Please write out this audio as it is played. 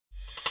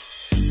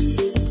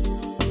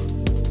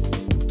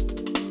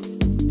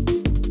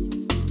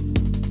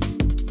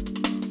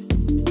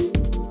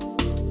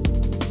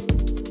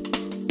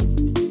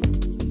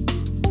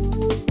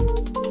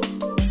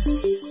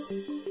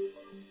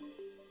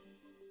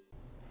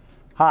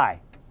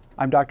Hi,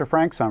 I'm Dr.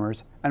 Frank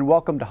Summers, and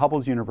welcome to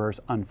Hubble's Universe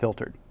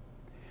Unfiltered.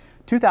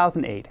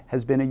 2008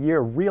 has been a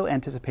year of real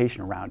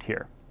anticipation around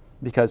here,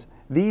 because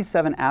these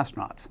 7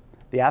 astronauts,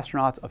 the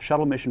astronauts of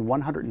Shuttle Mission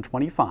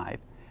 125,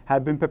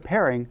 have been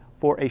preparing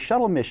for a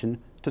shuttle mission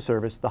to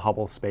service the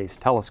Hubble Space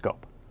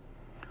Telescope.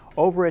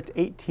 Over its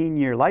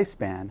 18-year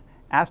lifespan,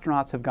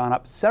 astronauts have gone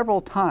up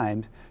several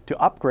times to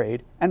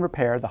upgrade and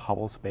repair the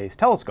Hubble Space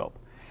Telescope.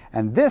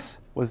 And this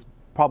was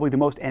probably the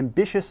most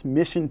ambitious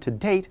mission to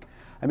date,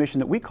 a mission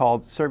that we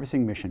called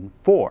Servicing Mission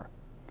 4.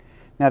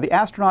 Now, the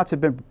astronauts have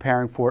been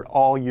preparing for it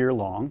all year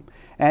long,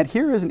 and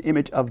here is an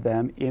image of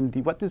them in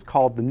what is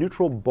called the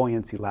Neutral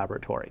Buoyancy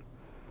Laboratory.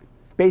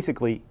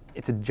 Basically,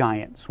 it's a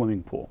giant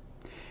swimming pool.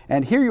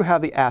 And here you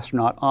have the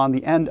astronaut on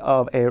the end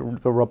of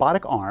the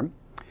robotic arm,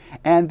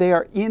 and they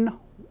are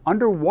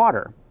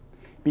underwater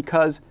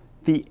because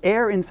the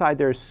air inside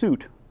their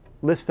suit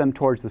lifts them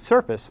towards the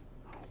surface,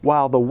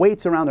 while the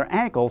weights around their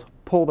ankles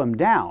pull them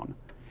down.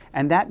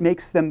 And that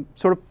makes them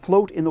sort of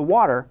float in the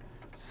water,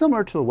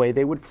 similar to the way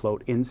they would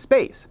float in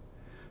space.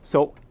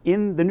 So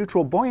in the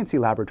Neutral Buoyancy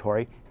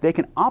Laboratory, they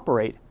can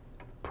operate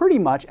pretty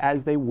much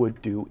as they would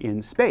do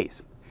in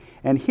space.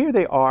 And here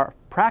they are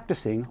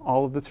practicing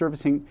all of the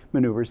servicing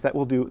maneuvers that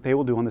they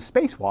will do on the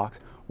spacewalks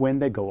when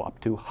they go up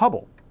to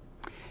Hubble.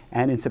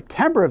 And in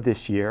September of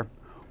this year,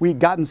 we'd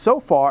gotten so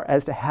far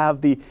as to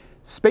have the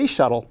space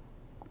shuttle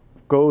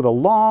go the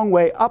long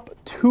way up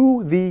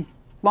to the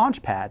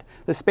launch pad.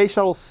 The space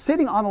shuttle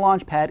sitting on the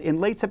launch pad in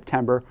late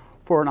September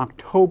for an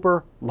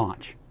October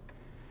launch.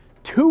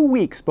 2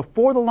 weeks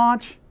before the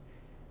launch,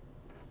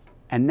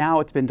 and now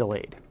it's been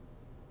delayed.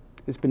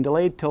 It's been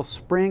delayed till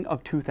spring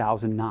of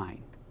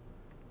 2009.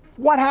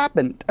 What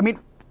happened? I mean,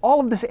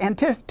 all of this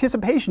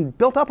anticipation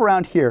built up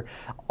around here,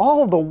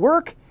 all of the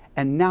work,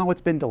 and now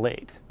it's been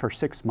delayed for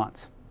 6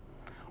 months.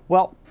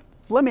 Well,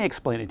 let me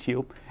explain it to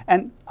you.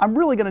 And I'm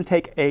really going to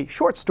take a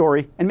short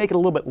story and make it a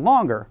little bit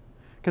longer,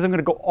 because I'm going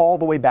to go all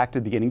the way back to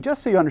the beginning,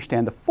 just so you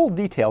understand the full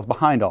details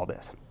behind all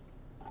this.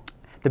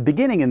 The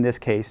beginning in this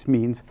case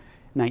means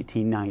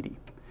 1990.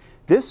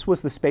 This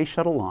was the space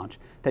shuttle launch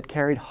that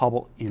carried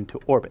Hubble into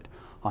orbit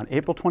on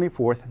April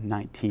 24th,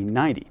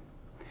 1990.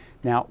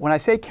 Now, when I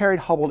say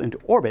carried Hubble into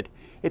orbit,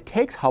 it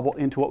takes Hubble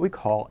into what we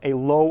call a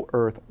low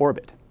Earth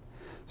orbit.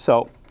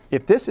 So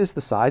if this is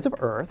the size of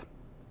Earth,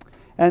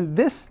 and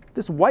this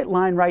white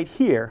line right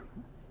here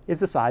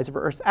is the size of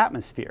Earth's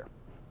atmosphere.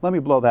 Let me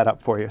blow that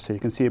up for you so you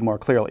can see it more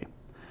clearly.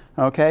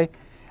 Okay?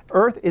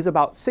 Earth is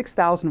about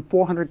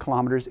 6,400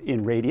 kilometers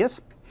in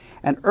radius,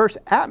 and Earth's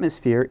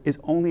atmosphere is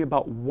only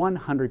about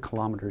 100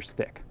 kilometers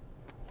thick.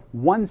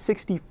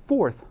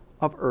 1/64th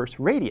of Earth's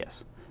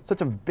radius. So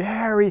it's a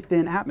very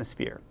thin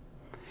atmosphere.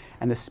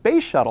 And the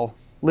space shuttle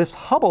lifts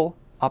Hubble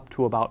up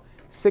to about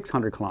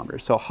 600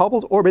 kilometers. So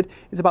Hubble's orbit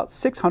is about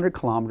 600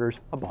 kilometers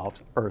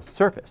above Earth's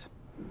surface.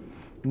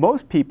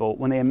 Most people,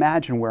 when they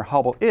imagine where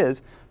Hubble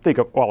is, think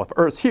of, well, if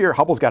Earth's here,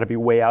 Hubble's got to be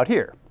way out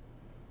here.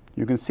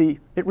 You can see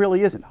it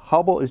really isn't.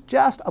 Hubble is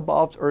just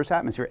above Earth's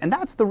atmosphere, and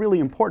that's the really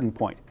important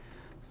point.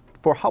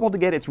 For Hubble to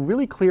get its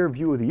really clear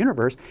view of the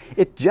universe,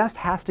 it just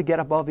has to get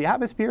above the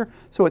atmosphere,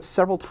 so it's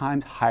several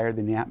times higher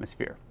than the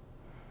atmosphere.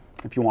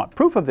 If you want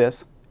proof of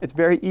this, it's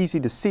very easy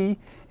to see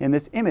in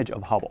this image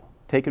of Hubble,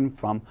 taken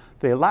from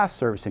the last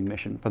servicing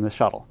mission from the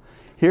shuttle.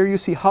 Here you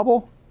see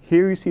Hubble,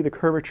 here you see the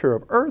curvature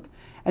of Earth,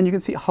 and you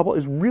can see Hubble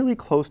is really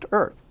close to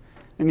Earth.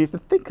 And you have to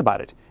think about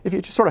it. If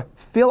you just sort of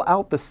fill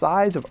out the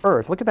size of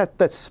Earth, look at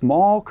that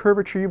small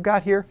curvature you've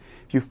got here.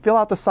 If you fill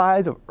out the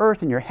size of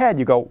Earth in your head,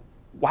 you go,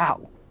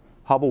 wow,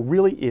 Hubble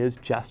really is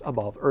just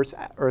above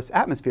Earth's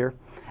atmosphere.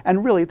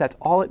 And really, that's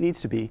all it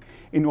needs to be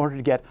in order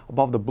to get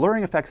above the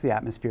blurring effects of the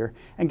atmosphere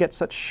and get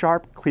such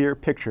sharp, clear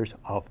pictures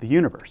of the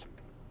universe.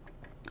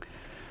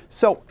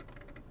 So,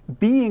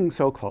 being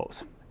so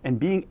close and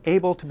being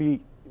able to be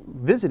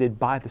visited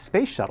by the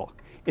space shuttle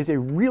is a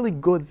really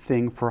good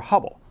thing for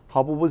Hubble.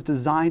 Hubble was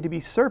designed to be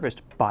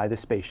serviced by the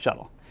space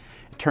shuttle.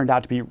 It turned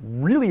out to be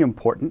really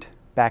important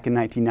back in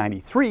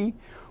 1993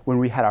 when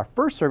we had our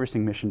first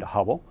servicing mission to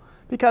Hubble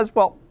because,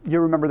 well,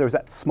 you remember there was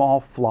that small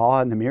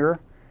flaw in the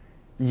mirror?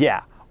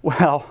 Yeah,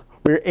 well,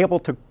 we were able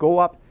to go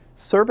up,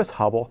 service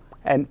Hubble,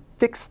 and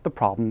fix the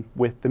problem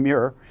with the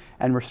mirror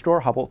and restore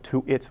Hubble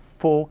to its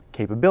full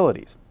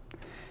capabilities.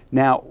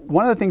 Now,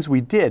 one of the things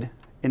we did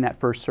in that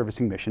first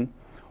servicing mission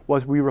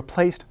was we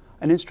replaced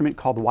an instrument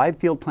called the Wide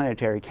Field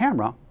Planetary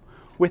Camera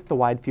with the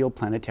Wide Field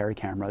Planetary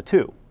Camera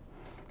 2.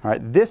 All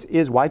right, this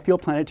is Wide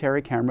Field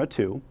Planetary Camera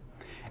 2,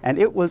 and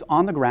it was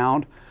on the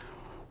ground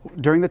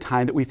during the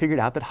time that we figured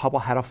out that Hubble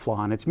had a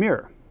flaw in its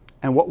mirror.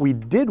 And what we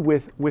did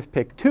with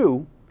PIC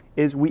 2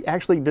 is we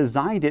actually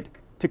designed it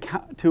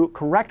to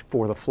correct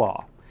for the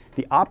flaw.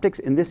 The optics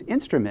in this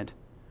instrument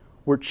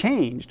were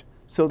changed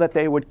so that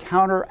they would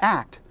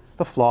counteract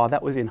the flaw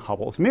that was in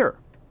Hubble's mirror.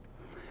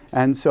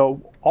 And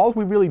so all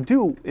we really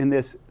do in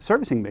this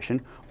servicing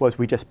mission was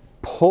we just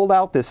pulled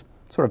out this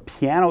sort of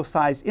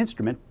piano-sized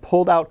instrument,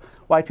 pulled out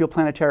Wide Field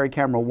Planetary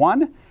Camera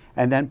 1,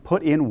 and then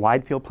put in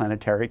Wide Field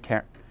Planetary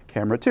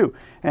Camera 2.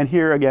 And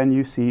here again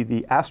you see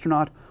the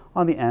astronaut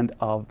on the end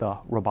of the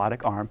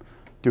robotic arm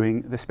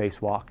doing the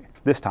spacewalk,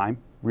 this time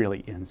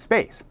really in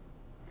space.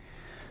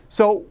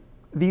 So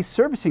these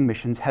servicing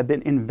missions have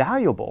been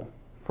invaluable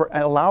for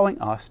allowing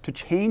us to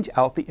change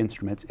out the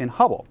instruments in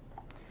Hubble.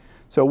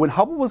 So when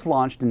Hubble was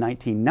launched in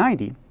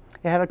 1990,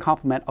 it had a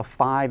complement of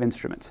 5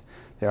 instruments.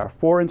 There are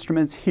 4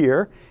 instruments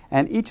here,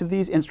 and each of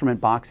these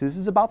instrument boxes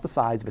is about the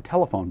size of a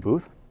telephone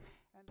booth.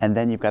 And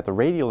then you've got the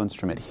radial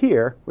instrument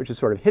here, which is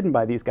sort of hidden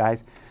by these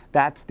guys.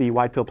 That's the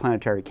wide-field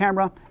planetary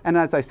camera, and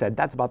as I said,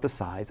 that's about the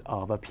size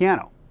of a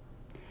piano.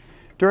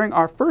 During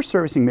our first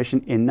servicing mission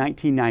in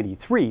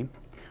 1993,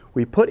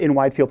 we put in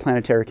wide-field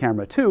planetary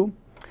camera 2,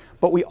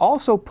 but we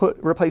also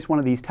replaced one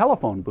of these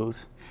telephone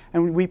booths,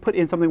 and we put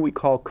in something we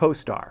call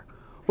CoStar,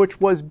 which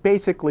was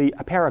basically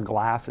a pair of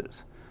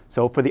glasses.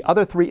 So for the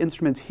other 3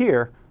 instruments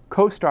here,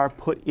 CoStar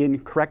put in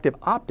corrective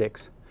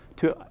optics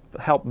to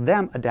help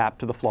them adapt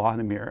to the flaw in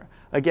the mirror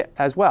again,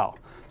 as well.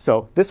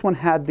 So this one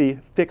had the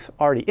fix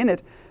already in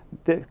it.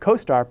 The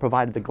CoStar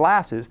provided the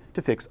glasses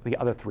to fix the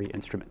other 3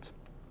 instruments.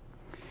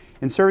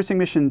 In servicing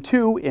mission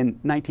 2 in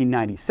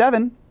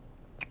 1997,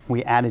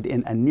 we added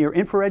in a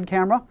near-infrared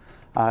camera,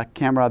 a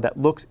camera that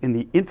looks in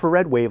the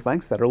infrared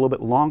wavelengths that are a little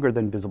bit longer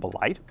than visible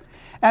light.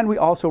 And we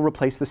also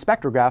replaced the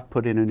spectrograph,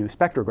 put in a new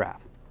spectrograph.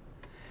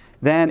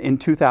 Then in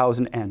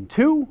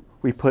 2002,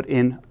 we put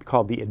in,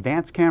 called the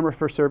advanced camera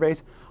for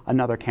surveys,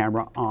 another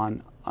camera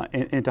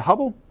into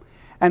Hubble.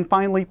 And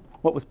finally,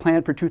 what was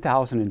planned for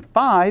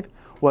 2005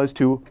 was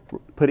to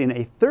put in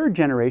a 3rd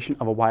generation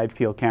of a wide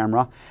field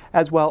camera,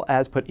 as well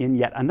as put in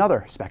yet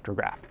another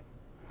spectrograph.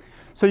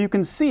 So you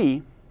can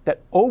see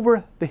that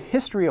over the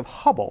history of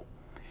Hubble,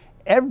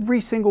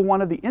 every single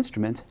one of the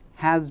instruments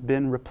has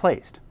been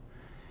replaced.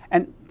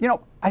 And you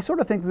know, I sort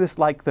of think of this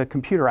like the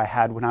computer I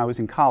had when I was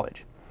in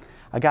college.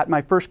 I got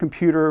my first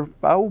computer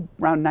around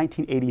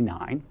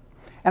 1989,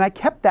 and I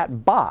kept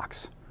that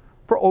box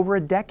for over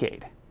a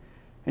decade.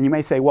 And you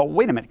may say, well,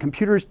 wait a minute,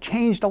 computers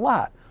changed a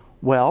lot.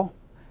 Well,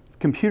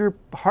 computer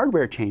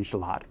hardware changed a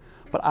lot,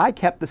 but I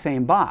kept the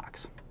same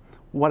box.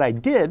 What I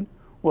did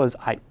was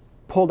I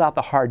pulled out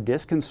the hard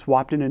disk and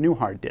swapped in a new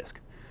hard disk.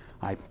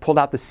 I pulled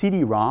out the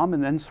CD-ROM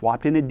and then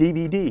swapped in a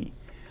DVD.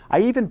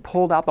 I even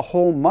pulled out the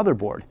whole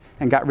motherboard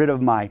and got rid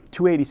of my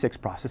 286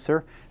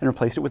 processor and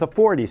replaced it with a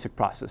 486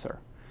 processor.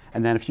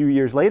 And then a few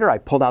years later, I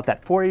pulled out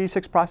that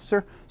 486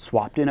 processor,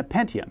 swapped in a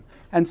Pentium,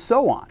 and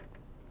so on.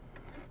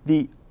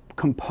 The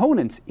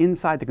components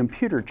inside the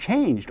computer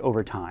changed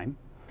over time,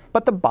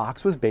 but the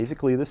box was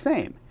basically the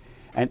same.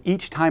 And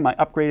each time I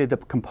upgraded the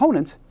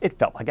components, it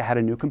felt like I had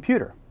a new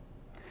computer.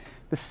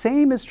 The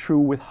same is true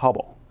with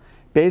Hubble.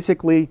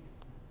 Basically,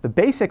 the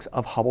basics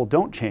of Hubble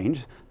don't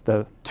change.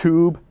 The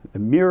tube, the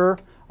mirror,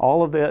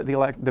 all of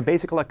the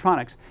basic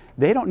electronics,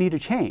 they don't need to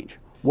change.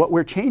 What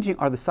we're changing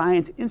are the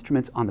science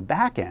instruments on the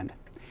back end.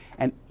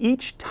 And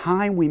each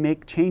time we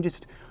make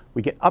changes,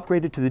 we get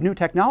upgraded to the new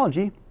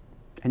technology,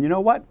 and you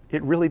know what?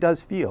 It really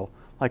does feel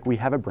like we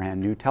have a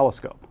brand new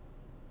telescope.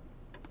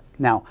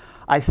 Now,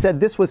 I said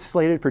this was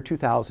slated for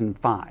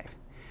 2005.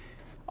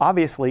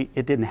 Obviously,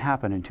 it didn't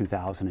happen in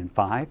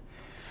 2005.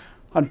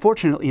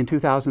 Unfortunately, in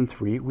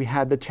 2003, we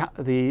had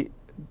the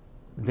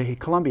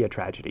Columbia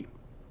tragedy,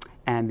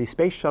 and the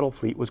Space Shuttle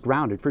fleet was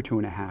grounded for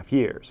 2.5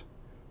 years.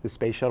 The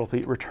Space Shuttle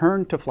fleet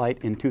returned to flight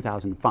in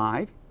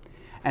 2005,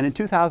 and in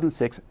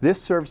 2006,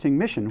 this servicing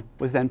mission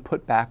was then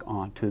put back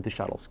onto the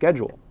shuttle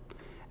schedule.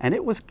 And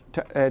it was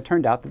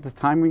turned out that the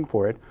timing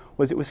for it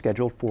was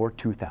scheduled for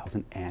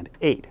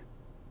 2008.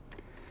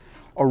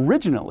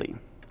 Originally,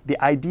 the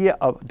idea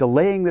of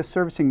delaying this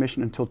servicing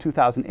mission until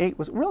 2008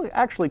 was really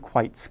actually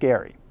quite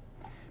scary,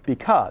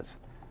 because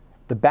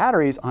the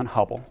batteries on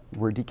Hubble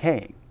were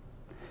decaying.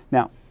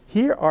 Now,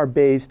 here are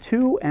bays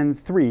 2 and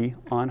 3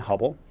 on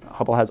Hubble.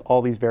 Hubble has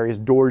all these various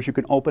doors you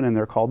can open, and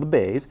they're called the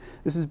bays.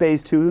 This is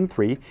bays 2 and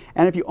 3.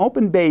 And if you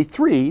open bay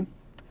 3,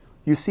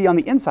 you see on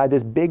the inside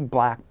this big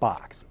black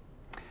box.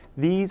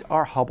 These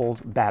are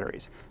Hubble's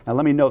batteries. Now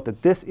let me note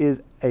that this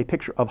is a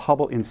picture of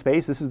Hubble in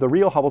space. This is the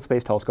real Hubble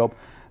Space Telescope.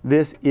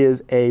 This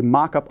is a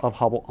mock-up of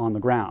Hubble on the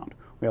ground.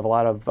 We have a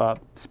lot of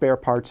spare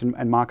parts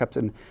and mock-ups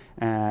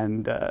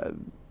and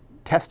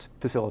test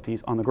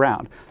facilities on the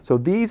ground. So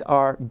these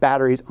are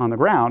batteries on the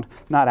ground,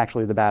 not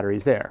actually the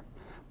batteries there.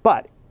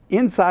 But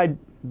inside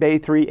bay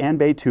 3 and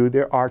bay 2,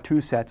 there are 2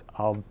 sets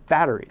of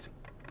batteries.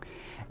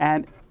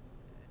 And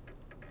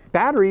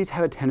batteries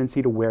have a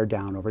tendency to wear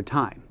down over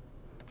time.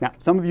 Now,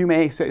 some of you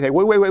may say,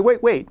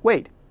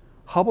 wait.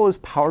 Hubble is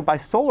powered by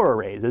solar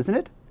arrays, isn't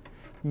it?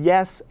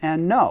 Yes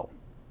and no.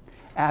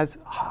 As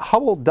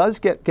Hubble does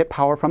get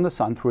power from the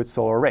sun through its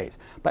solar arrays.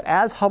 But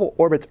as Hubble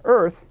orbits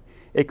Earth,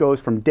 it goes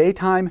from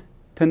daytime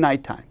to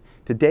nighttime,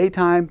 to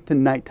daytime to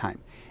nighttime.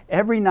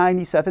 Every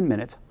 97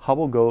 minutes,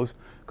 Hubble goes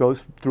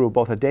through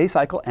both a day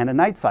cycle and a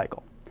night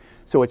cycle.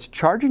 So it's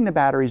charging the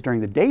batteries during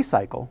the day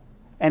cycle,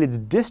 and it's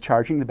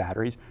discharging the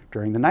batteries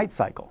during the night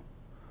cycle.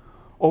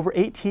 Over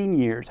 18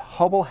 years,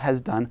 Hubble has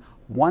done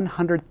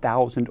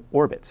 100,000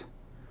 orbits.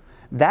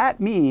 That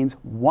means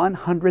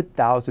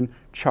 100,000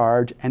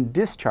 charge and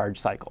discharge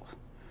cycles.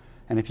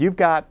 And if you've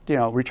got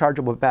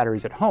rechargeable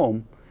batteries at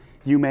home,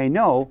 you may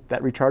know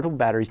that rechargeable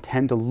batteries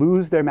tend to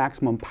lose their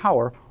maximum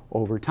power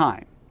over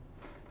time.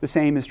 The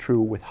same is true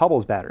with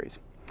Hubble's batteries.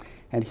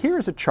 And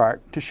here's a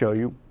chart to show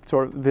you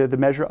sort of the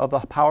measure of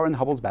the power in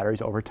Hubble's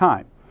batteries over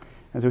time.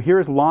 And so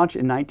here's launch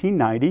in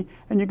 1990,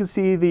 and you can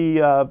see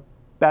the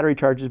battery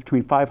charges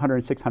between 500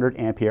 and 600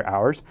 ampere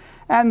hours,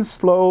 and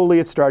slowly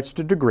it starts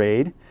to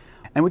degrade.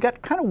 And we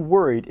got kind of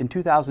worried in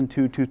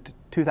 2002 to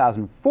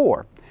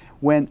 2004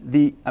 when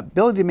the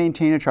ability to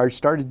maintain a charge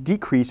started to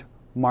decrease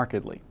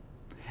markedly.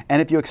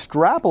 And if you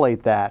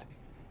extrapolate that,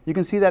 you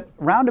can see that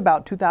around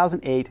about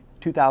 2008,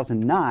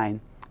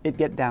 2009, it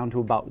get down to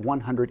about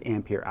 100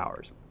 ampere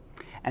hours.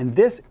 And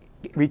this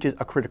reaches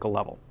a critical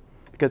level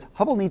because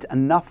Hubble needs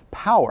enough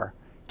power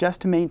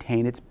just to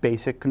maintain its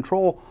basic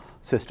control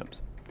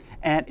systems.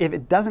 And if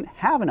it doesn't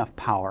have enough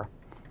power,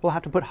 we'll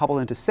have to put Hubble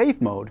into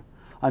safe mode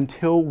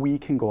until we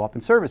can go up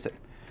and service it.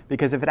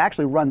 Because if it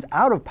actually runs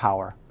out of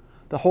power,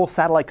 the whole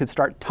satellite could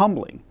start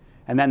tumbling,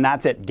 and then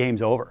that's it,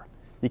 game's over.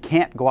 You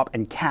can't go up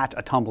and catch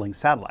a tumbling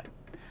satellite.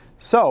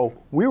 So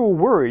we were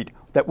worried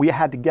that we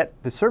had to get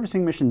the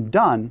servicing mission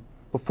done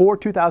before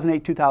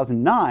 2008,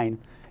 2009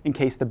 in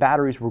case the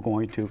batteries were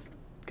going to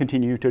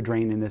continue to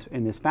drain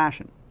in this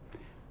fashion.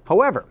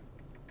 However,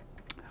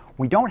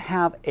 we don't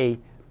have a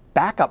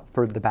backup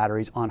for the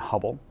batteries on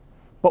Hubble,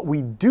 but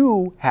we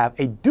do have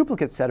a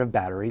duplicate set of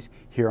batteries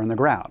here on the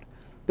ground.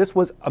 This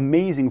was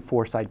amazing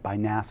foresight by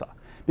NASA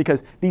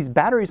because these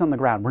batteries on the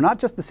ground were not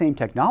just the same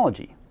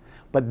technology,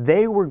 but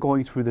they were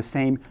going through the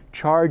same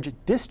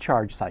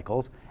charge-discharge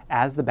cycles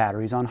as the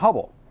batteries on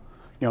Hubble.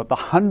 The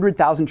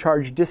 100,000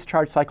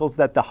 charge-discharge cycles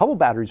that the Hubble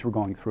batteries were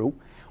going through,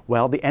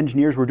 well, the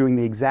engineers were doing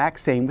the exact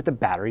same with the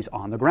batteries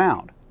on the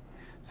ground.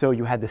 So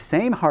you had the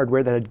same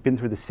hardware that had been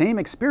through the same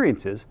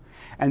experiences,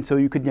 and so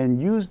you could then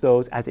use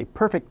those as a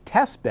perfect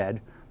test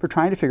bed for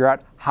trying to figure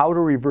out how to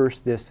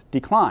reverse this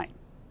decline.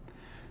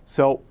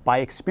 So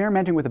by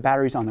experimenting with the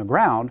batteries on the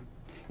ground,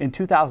 in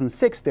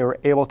 2006 they were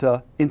able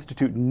to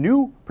institute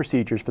new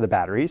procedures for the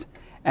batteries,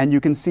 and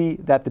you can see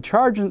that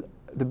the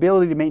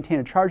ability to maintain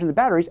a charge in the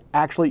batteries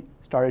actually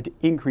started to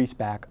increase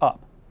back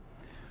up.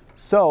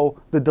 So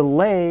the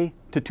delay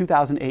to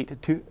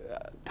 2008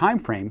 time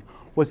frame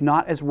was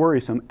not as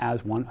worrisome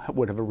as one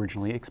would have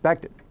originally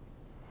expected.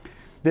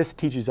 This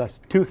teaches us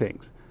two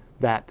things: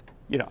 that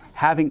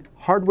having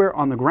hardware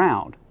on the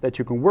ground that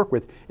you can work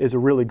with is a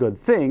really good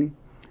thing,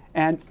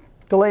 and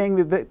delaying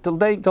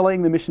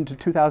the mission to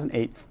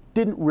 2008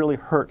 didn't really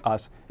hurt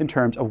us in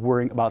terms of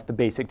worrying about the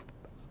basic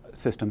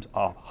systems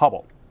of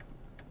Hubble.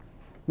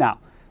 Now,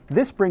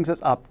 this brings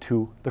us up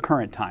to the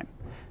current time.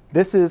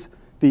 This is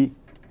the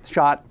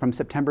shot from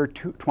September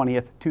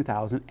 20th,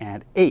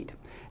 2008,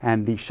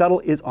 and the shuttle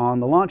is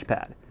on the launch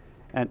pad.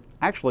 And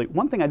actually,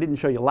 one thing I didn't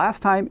show you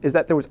last time is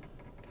that there was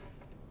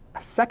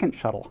a second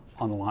shuttle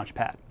on the launch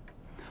pad.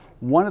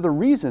 One of the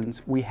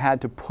reasons we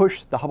had to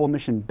push the Hubble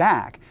mission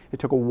back, it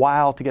took a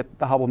while to get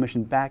the Hubble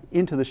mission back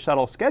into the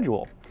shuttle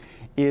schedule,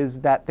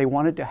 is that they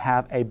wanted to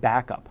have a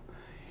backup.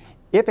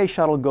 If a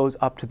shuttle goes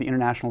up to the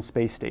International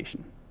Space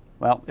Station,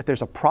 well, if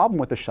there's a problem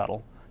with the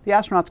shuttle, the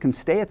astronauts can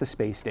stay at the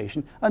space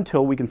station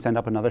until we can send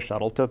up another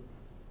shuttle to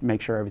make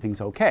sure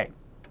everything's okay.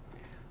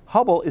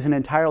 Hubble is an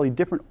entirely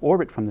different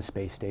orbit from the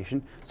space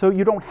station, so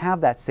you don't have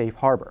that safe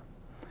harbor.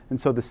 And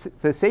so the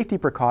safety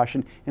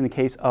precaution in the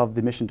case of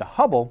the mission to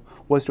Hubble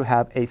was to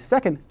have a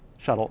second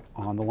shuttle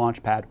on the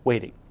launch pad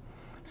waiting.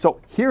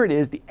 So here it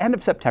is, the end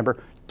of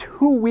September,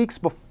 2 weeks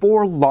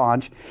before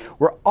launch.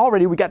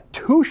 We got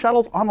 2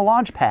 shuttles on the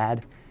launch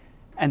pad,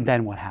 and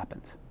then what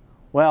happens?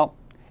 Well,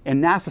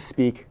 in NASA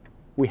speak,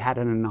 we had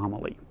an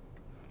anomaly.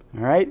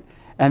 All right?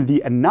 And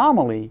the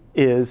anomaly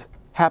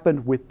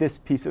happened with this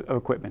piece of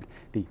equipment,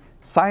 the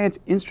Science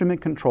Instrument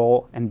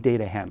Control and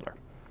Data Handler,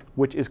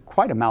 which is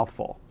quite a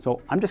mouthful.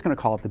 So I'm just going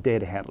to call it the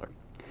data handler.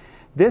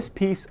 This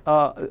piece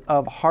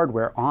of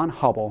hardware on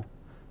Hubble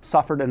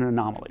suffered an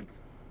anomaly.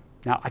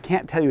 Now, I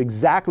can't tell you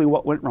exactly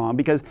what went wrong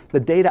because the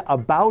data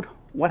about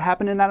what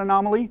happened in that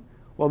anomaly,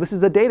 well, this is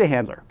the data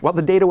handler. Well,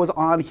 the data was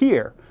on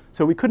here,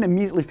 so we couldn't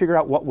immediately figure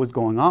out what was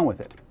going on with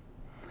it.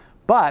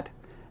 But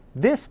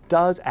this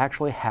does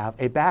actually have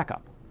a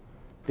backup.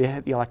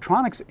 The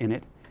electronics in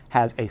it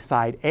has a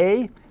side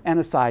A and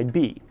a side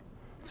B.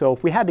 So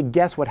if we had to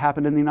guess what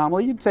happened in the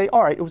anomaly, you'd say,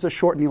 all right, it was a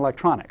short in the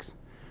electronics.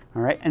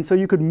 All right, and so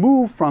you could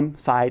move from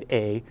side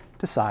A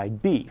to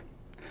side B.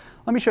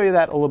 Let me show you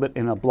that a little bit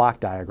in a block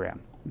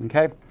diagram.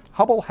 Okay,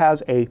 Hubble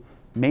has a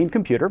main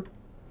computer,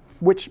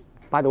 which,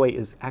 by the way,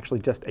 is actually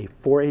just a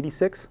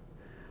 486.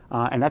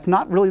 And that's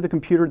not really the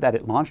computer that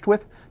it launched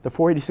with. The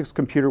 486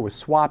 computer was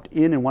swapped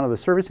in one of the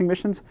servicing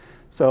missions.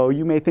 So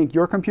you may think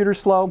your computer's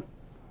slow.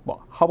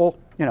 Well, Hubble,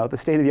 the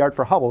state of the art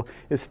for Hubble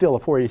is still a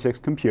 486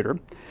 computer.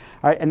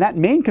 All right, and that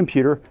main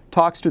computer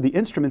talks to the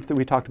instruments that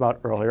we talked about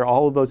earlier,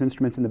 all of those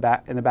instruments in the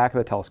back of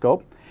the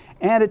telescope,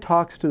 and it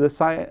talks to the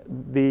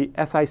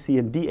SIC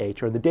and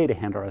DH, or the data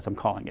handler as I'm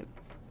calling it.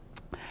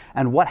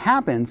 And what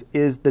happens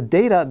is the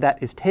data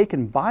that is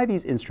taken by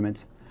these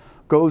instruments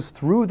goes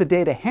through the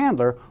data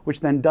handler,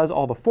 which then does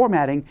all the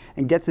formatting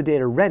and gets the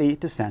data ready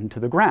to send to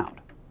the ground.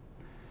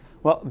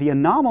 Well, the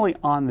anomaly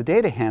on the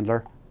data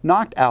handler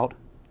knocked out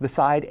the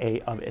side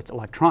A of its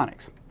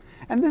electronics.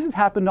 And this has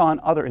happened on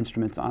other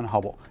instruments on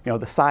Hubble. You know,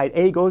 the side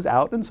A goes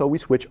out, and so we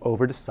switch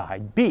over to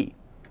side B.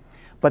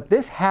 But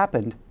this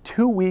happened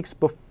 2 weeks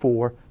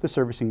before the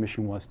servicing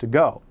mission was to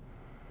go.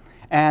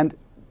 And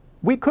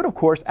we could, of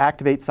course,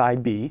 activate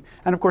side B,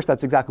 and of course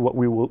that's exactly what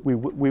we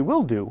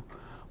will do.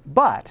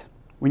 But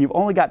when you've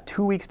only got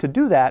 2 weeks to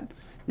do that,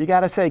 you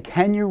got to say,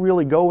 can you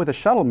really go with a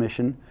shuttle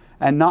mission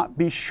and not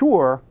be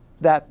sure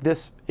that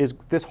this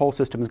whole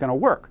system is going to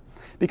work?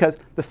 Because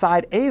the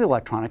side A of the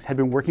electronics had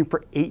been working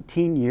for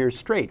 18 years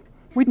straight.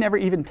 We'd never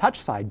even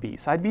touched side B.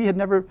 Side B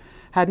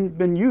hadn't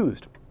been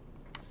used.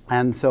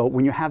 And so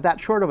when you have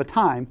that short of a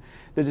time,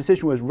 the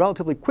decision was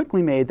relatively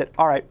quickly made that,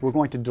 all right, we're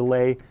going to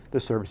delay the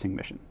servicing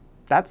mission.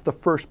 That's the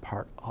first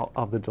part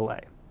of the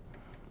delay.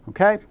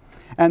 Okay?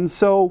 And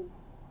so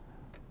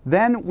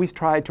then we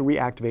tried to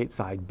reactivate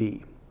side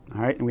B.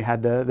 All right, and we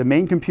had the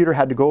main computer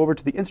had to go over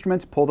to the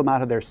instruments, pull them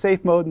out of their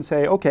safe mode and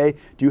say, okay,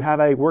 do you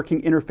have a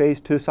working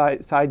interface to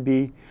side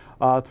B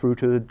through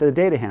to the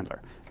data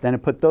handler? Then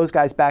it put those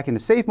guys back into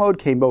safe mode,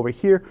 came over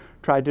here,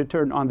 tried to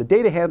turn on the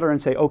data handler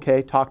and say,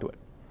 okay, talk to it.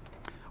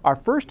 Our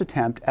first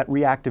attempt at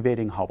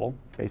reactivating Hubble,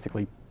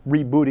 basically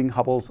rebooting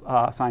Hubble's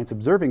science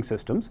observing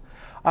systems,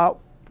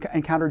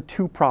 encountered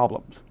two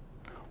problems.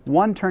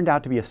 One turned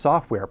out to be a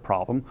software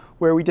problem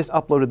where we just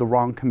uploaded the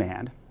wrong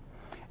command.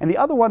 And the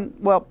other one,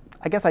 well,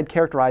 I guess I'd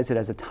characterize it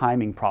as a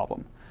timing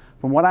problem.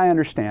 From what I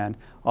understand,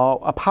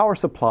 a power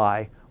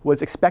supply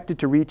was expected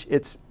to reach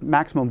its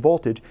maximum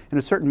voltage in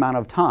a certain amount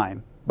of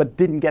time, but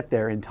didn't get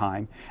there in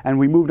time. And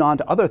we moved on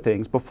to other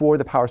things before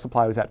the power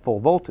supply was at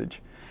full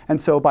voltage.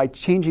 And so by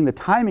changing the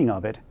timing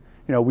of it,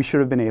 you know, we should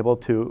have been able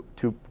to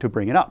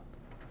bring it up.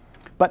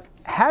 But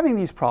having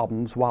these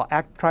problems while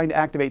trying to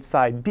activate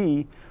side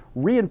B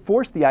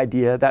reinforced the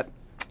idea that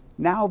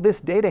now this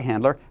data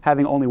handler,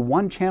 having only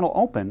one channel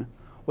open,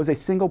 was a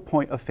single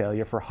point of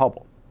failure for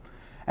Hubble.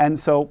 And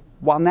so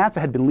while NASA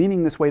had been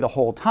leaning this way the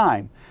whole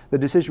time, the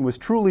decision was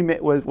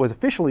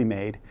officially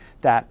made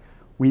that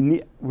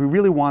we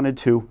really wanted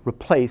to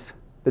replace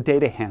the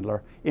data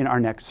handler in our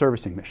next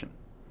servicing mission.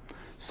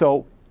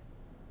 So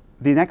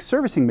the next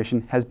servicing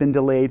mission has been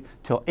delayed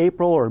till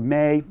April or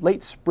May,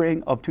 late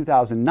spring of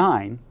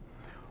 2009,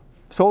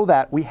 so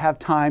that we have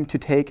time to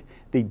take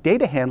the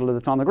data handler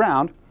that's on the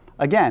ground.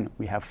 Again,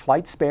 we have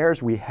flight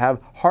spares, we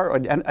have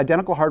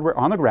identical hardware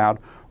on the ground.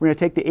 We're going to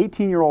take the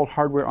 18-year-old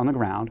hardware on the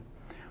ground,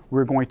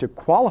 we're going to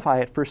qualify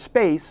it for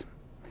space,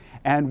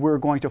 and we're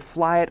going to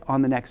fly it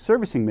on the next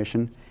servicing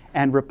mission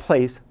and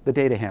replace the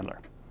data handler.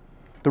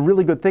 The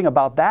really good thing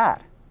about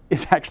that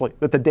is actually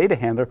that the data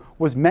handler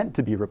was meant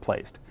to be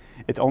replaced.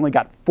 It's only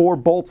got 4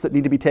 bolts that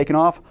need to be taken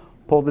off,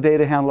 pull the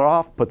data handler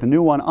off, put the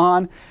new one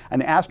on,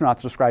 and the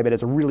astronauts describe it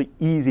as a really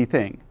easy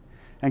thing.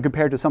 And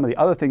compared to some of the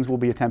other things we'll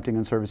be attempting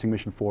on Servicing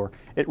Mission 4,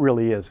 it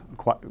really is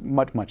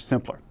much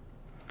simpler.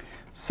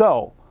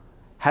 So,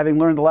 having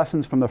learned the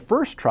lessons from the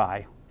first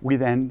try, we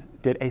then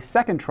did a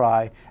second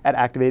try at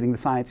activating the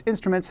science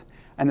instruments,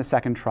 and the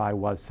second try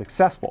was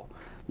successful.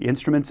 The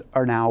instruments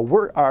are now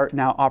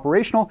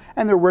operational,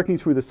 and they're working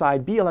through the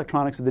side B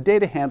electronics of the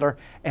data handler,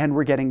 and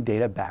we're getting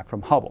data back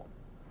from Hubble.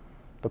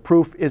 The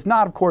proof is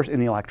not, of course,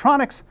 in the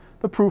electronics.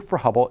 The proof for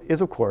Hubble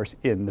is, of course,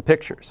 in the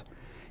pictures.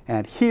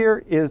 And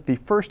here is the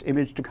first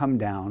image to come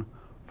down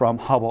from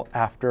Hubble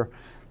after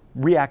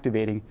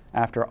reactivating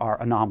after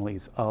our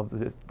anomalies of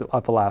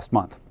the last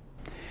month.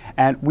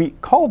 And we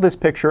call this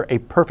picture a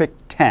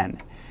perfect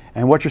 10.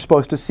 And what you're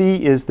supposed to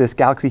see is this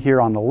galaxy here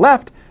on the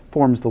left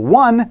forms the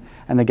 1,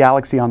 and the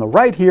galaxy on the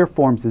right here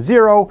forms the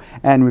 0,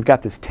 and we've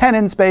got this 10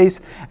 in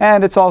space,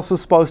 and it's also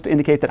supposed to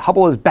indicate that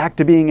Hubble is back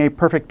to being a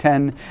perfect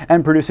 10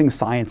 and producing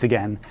science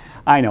again.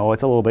 I know,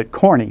 it's a little bit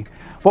corny.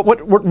 But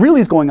what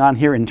really is going on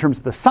here in terms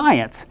of the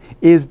science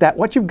is that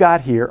what you've got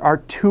here are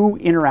 2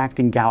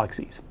 interacting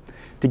galaxies.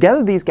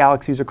 Together these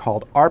galaxies are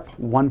called ARP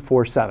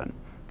 147.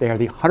 They are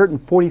the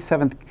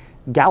 147th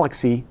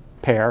galaxy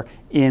pair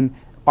in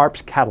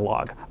ARP's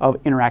catalog of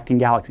interacting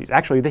galaxies.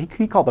 Actually,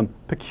 he called them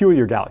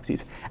peculiar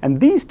galaxies.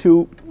 And these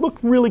two look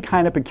really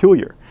kind of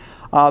peculiar.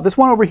 This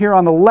one over here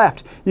on the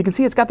left, you can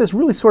see it's got this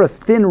really sort of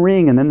thin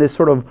ring and then this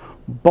sort of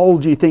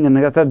bulgy thing, and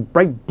they got that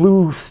bright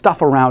blue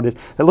stuff around it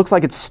that looks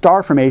like it's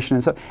star formation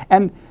and stuff.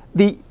 And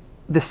the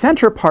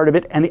center part of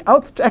it and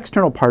the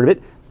external part of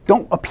it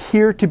don't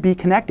appear to be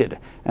connected.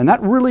 And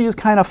that really is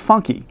kind of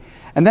funky.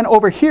 And then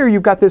over here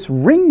you've got this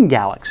ring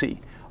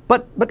galaxy.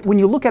 But when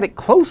you look at it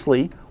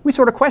closely, we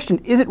sort of question,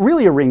 is it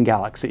really a ring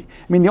galaxy?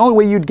 I mean, the only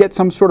way you'd get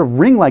some sort of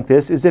ring like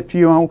this is if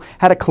you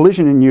had a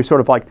collision and you sort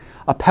of like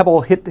a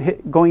pebble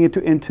going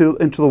into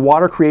the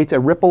water creates a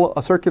ripple,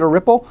 a circular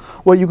ripple.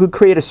 Well, you could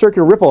create a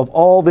circular ripple of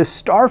all this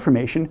star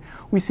formation.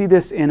 We see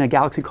this in a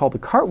galaxy called the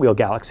Cartwheel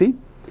Galaxy.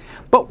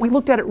 But we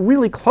looked at it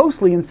really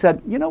closely and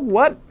said, you know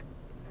what?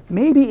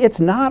 Maybe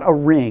it's not a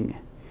ring.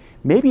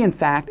 Maybe, in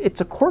fact,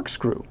 it's a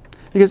corkscrew.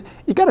 Because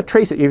you've got to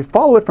trace it. You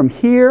follow it from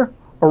here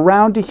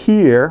around to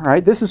here,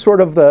 right? This is sort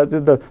of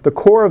the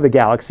core of the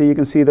galaxy. You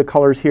can see the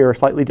colors here are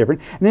slightly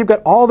different. And then you've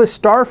got all this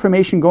star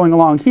formation going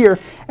along here,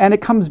 and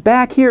it comes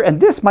back here, and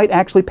this might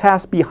actually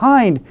pass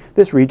behind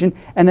this region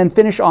and then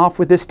finish off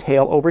with this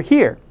tail over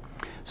here.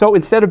 So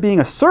instead of being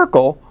a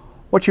circle,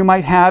 what you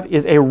might have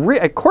is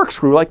a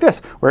corkscrew like this,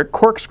 where it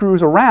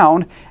corkscrews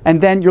around,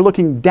 and then you're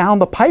looking down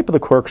the pipe of the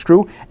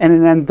corkscrew, and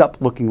it ends up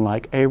looking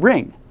like a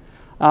ring.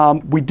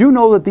 We do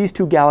know that these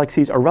two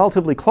galaxies are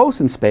relatively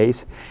close in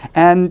space,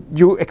 and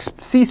you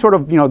see sort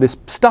of, this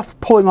stuff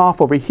pulling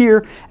off over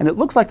here, and it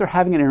looks like they're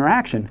having an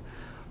interaction.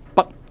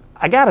 But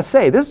I gotta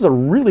say, this is a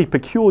really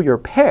peculiar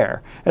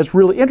pair. It's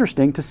really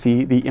interesting to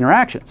see the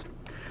interactions.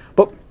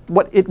 But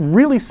what it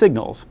really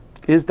signals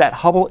is that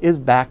Hubble is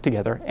back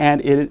together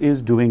and it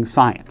is doing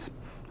science.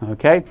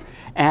 Okay?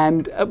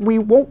 And we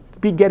won't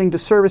be getting to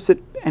service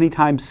it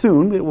anytime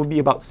soon. It will be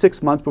about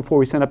 6 months before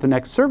we send up the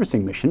next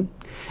servicing mission.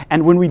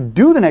 And when we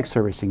do the next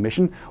servicing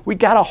mission, we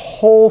got a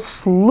whole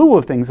slew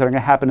of things that are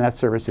going to happen in that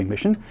servicing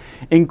mission,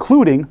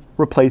 including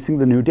replacing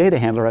the new data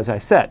handler, as I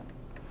said.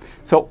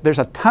 So there's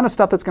a ton of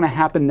stuff that's going to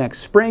happen next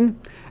spring,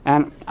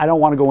 and I don't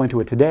want to go into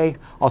it today.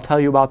 I'll tell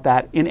you about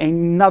that in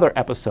another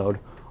episode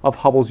of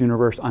Hubble's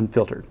Universe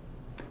Unfiltered.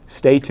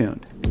 Stay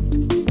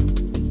tuned.